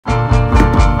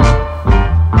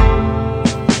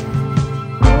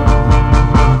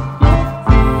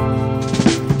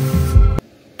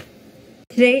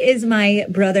Today is my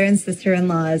brother and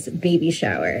sister-in-law's baby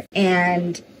shower.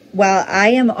 And while I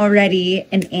am already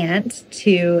an aunt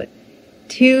to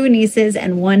 2 nieces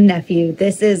and 1 nephew,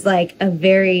 this is like a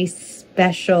very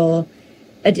special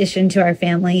addition to our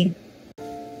family.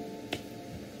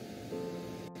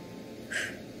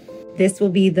 This will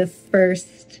be the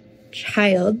first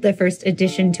child, the first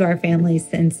addition to our family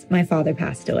since my father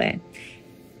passed away.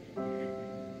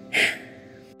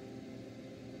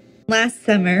 Last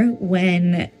summer,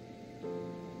 when,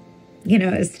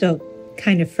 it was still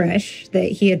kind of fresh that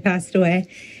he had passed away,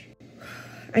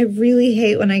 I really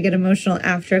hate when I get emotional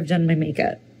after I've done my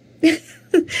makeup. Like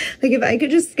if I could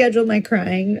just schedule my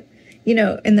crying,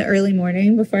 in the early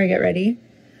morning before I get ready,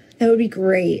 that would be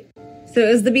great. So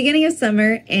it was the beginning of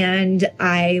summer and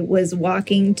I was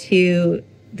walking to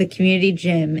the community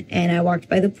gym and I walked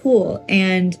by the pool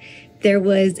and there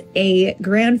was a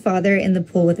grandfather in the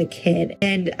pool with a kid.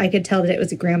 And I could tell that it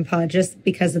was a grandpa just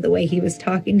because of the way he was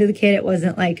talking to the kid. It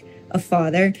wasn't like a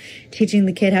father teaching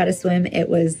the kid how to swim. It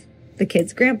was the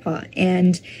kid's grandpa.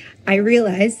 And I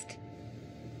realized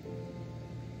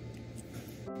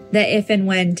that if and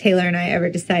when Taylor and I ever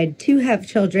decide to have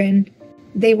children,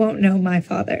 they won't know my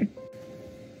father.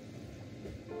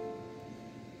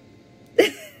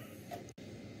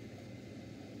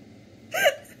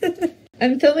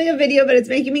 I'm filming a video, but it's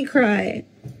making me cry.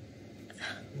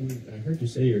 I heard you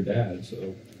say your dad,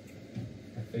 so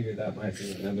I figured that might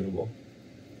be inevitable.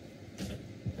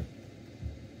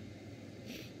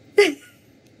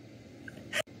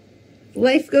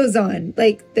 Life goes on.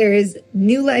 Like, there is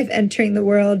new life entering the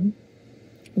world.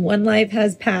 One life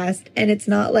has passed, and it's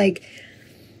not like,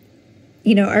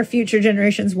 our future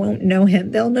generations won't know him.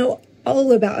 They'll know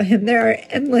all about him. There are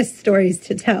endless stories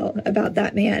to tell about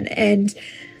that man, and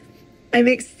I'm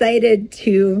excited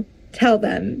to tell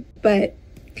them, but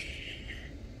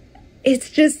it's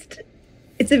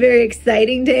a very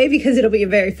exciting day because it'll be a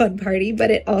very fun party,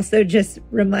 but it also just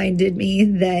reminded me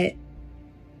that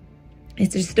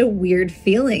it's just a weird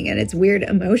feeling and it's weird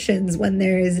emotions when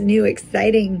there is new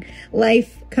exciting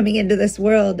life coming into this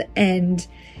world and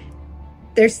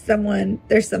there's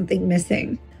something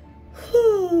missing.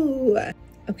 Whew.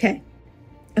 Okay.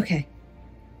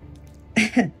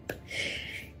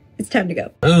 It's time to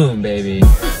go. Boom, baby.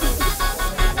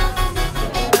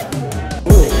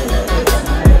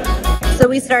 So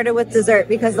we started with dessert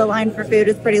because the line for food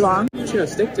is pretty long. You should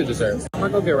stick to dessert. I'm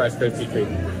gonna go get Rice Krispie treat.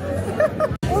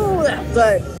 Oh, that's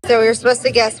good. So we were supposed to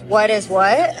guess what is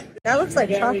what? That looks like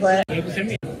chocolate.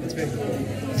 The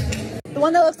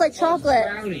one that looks like chocolate.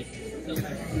 Brownie.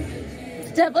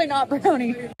 It's definitely not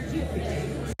brownie.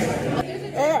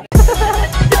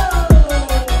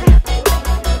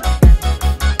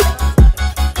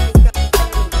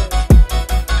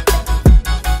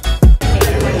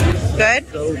 Good?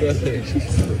 So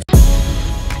good.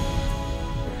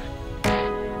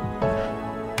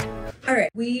 All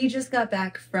right, we just got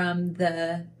back from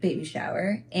the baby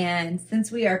shower, and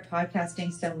since we are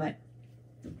podcasting so much,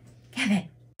 Kevin,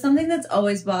 something that's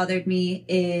always bothered me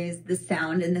is the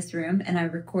sound in this room, and I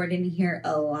record in here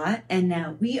a lot, and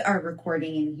now we are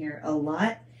recording in here a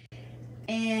lot,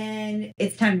 and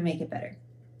it's time to make it better.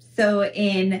 So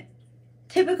in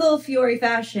typical Fiore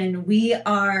fashion, we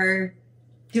are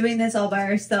doing this all by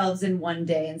ourselves in one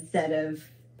day instead of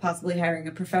possibly hiring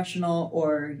a professional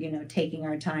or, taking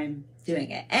our time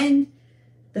doing it. And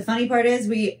the funny part is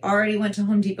we already went to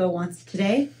Home Depot once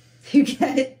today to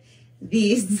get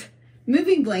these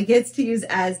moving blankets to use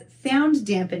as sound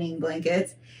dampening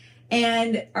blankets.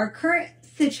 And our current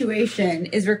situation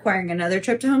is requiring another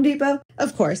trip to Home Depot.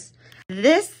 Of course,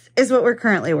 this is what we're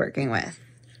currently working with.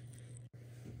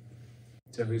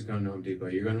 So who's going to Home Depot?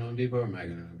 You're going to Home Depot or am I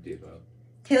going to Home Depot?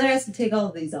 Taylor has to take all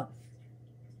of these off.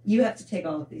 You have to take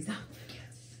all of these off.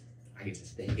 Yes. I get to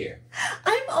stay here.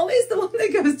 I'm always the one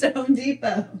that goes to Home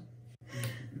Depot.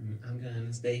 I'm going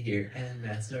to stay here and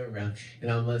mess around.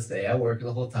 And I'm going to say I work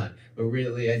the whole time. But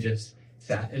really, I just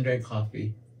sat and drank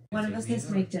coffee. One of us has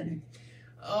to make dinner.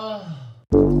 Oh.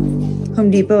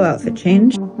 Home Depot outfit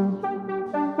change.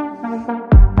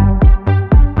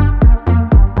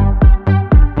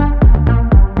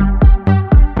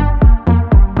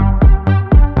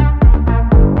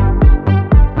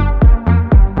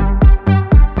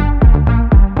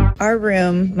 Our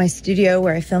room, my studio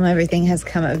where I film everything, has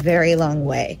come a very long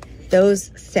way.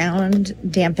 Those sound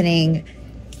dampening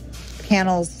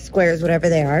panels, squares, whatever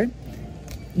they are,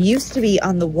 used to be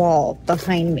on the wall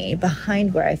behind me,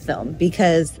 behind where I film,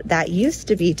 because that used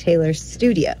to be Taylor's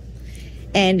studio.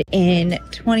 And in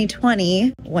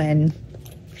 2020, when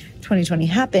 2020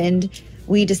 happened,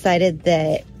 we decided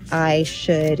that I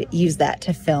should use that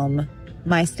to film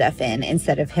my stuff in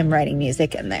instead of him writing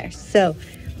music in there. So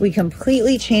we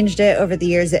completely changed it over the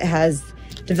years. It has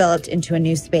developed into a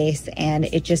new space, and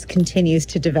it just continues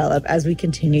to develop as we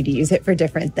continue to use it for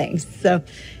different things. So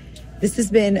this has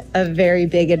been a very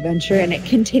big adventure, and it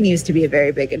continues to be a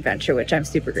very big adventure, which I'm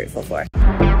super grateful for.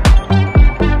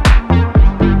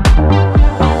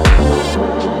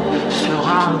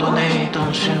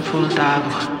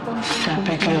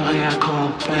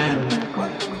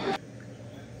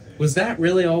 Was that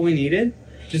really all we needed?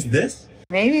 Just this?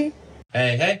 Maybe.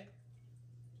 Hey.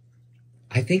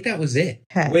 I think that was it.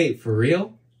 Okay. Wait, for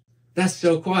real? That's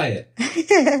so quiet.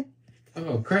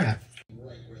 Oh, crap.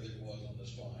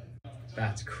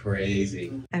 That's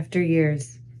crazy. After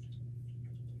years.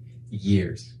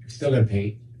 Years. Still gonna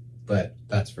paint, but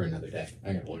that's for another day.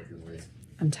 I gotta work in the morning.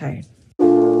 I'm tired.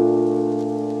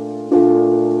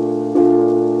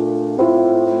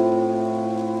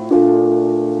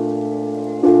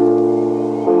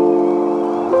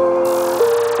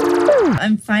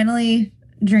 I'm finally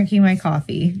drinking my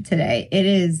coffee today. It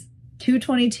is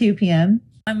 2:22 p.m.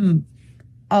 I'm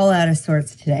all out of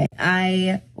sorts today.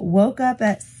 I woke up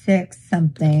at 6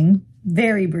 something,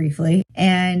 very briefly,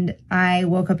 and I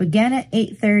woke up again at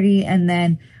 8:30, and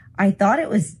then I thought it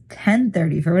was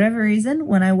 10:30 for whatever reason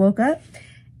when I woke up.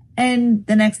 And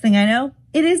the next thing I know,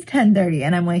 it is 10:30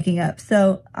 and I'm waking up.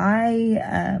 So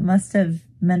I must have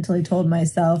mentally told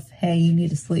myself, hey, you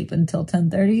need to sleep until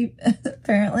 10:30,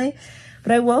 apparently.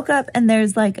 But I woke up and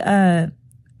there's like a,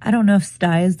 I don't know if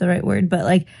sty is the right word, but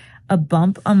like a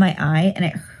bump on my eye, and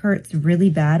it hurts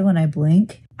really bad when I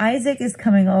blink. Isaac is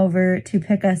coming over to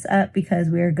pick us up because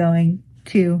we are going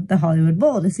to the Hollywood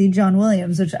Bowl to see John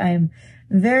Williams, which I'm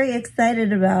very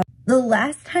excited about. The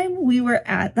last time we were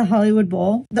at the Hollywood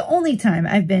Bowl, the only time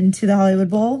I've been to the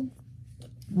Hollywood Bowl,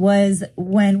 was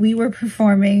when we were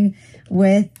performing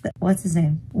with, what's his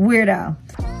name? Weird Al.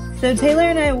 So Taylor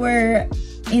and I were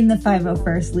in the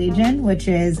 501st Legion, which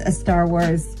is a Star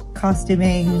Wars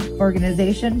costuming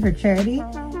organization for charity.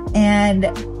 And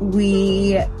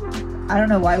I don't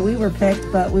know why we were picked,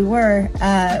 but we were,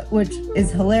 which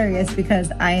is hilarious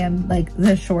because I am like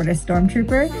the shortest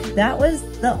stormtrooper. That was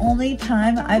the only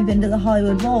time I've been to the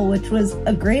Hollywood Bowl, which was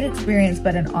a great experience,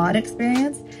 but an odd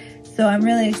experience. So I'm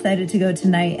really excited to go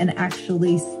tonight and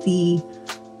actually see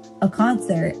a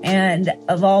concert. And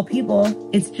of all people,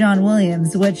 it's John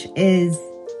Williams, which is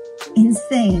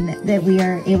insane that we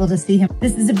are able to see him.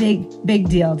 This is a big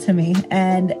deal to me.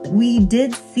 And we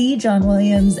did see John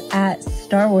Williams at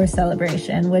Star Wars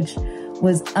Celebration, which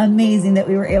was amazing that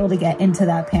we were able to get into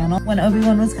that panel. When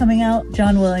Obi-Wan was coming out,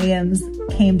 John Williams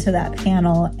came to that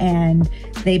panel and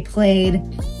they played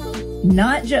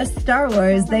not just Star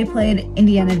Wars, they played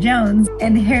Indiana Jones,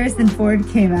 and Harrison Ford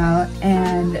came out,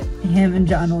 and him and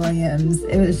John Williams,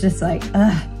 it was just like,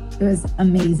 it was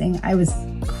amazing. I was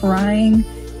crying.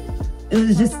 It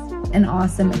was just an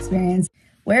awesome experience.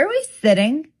 Where are we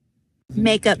sitting?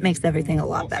 Makeup makes everything a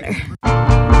lot better.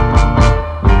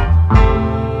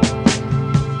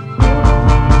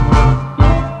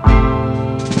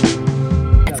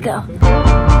 Let's go.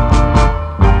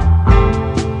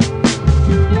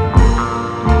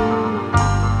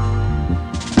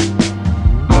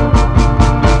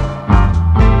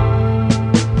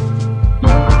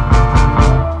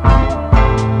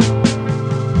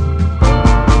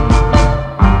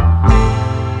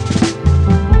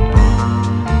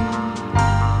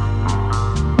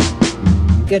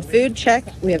 Good food, check.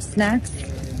 We have snacks.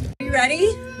 Are you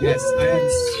ready? Yes, I am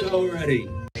so ready.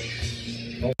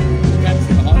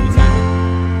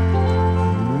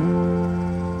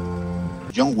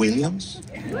 John Williams?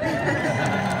 Do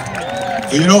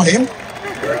you know him?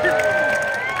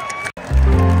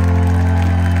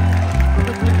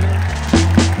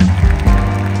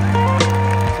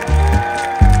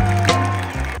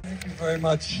 Thank you very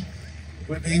much.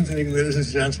 Good evening, ladies and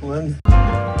gentlemen.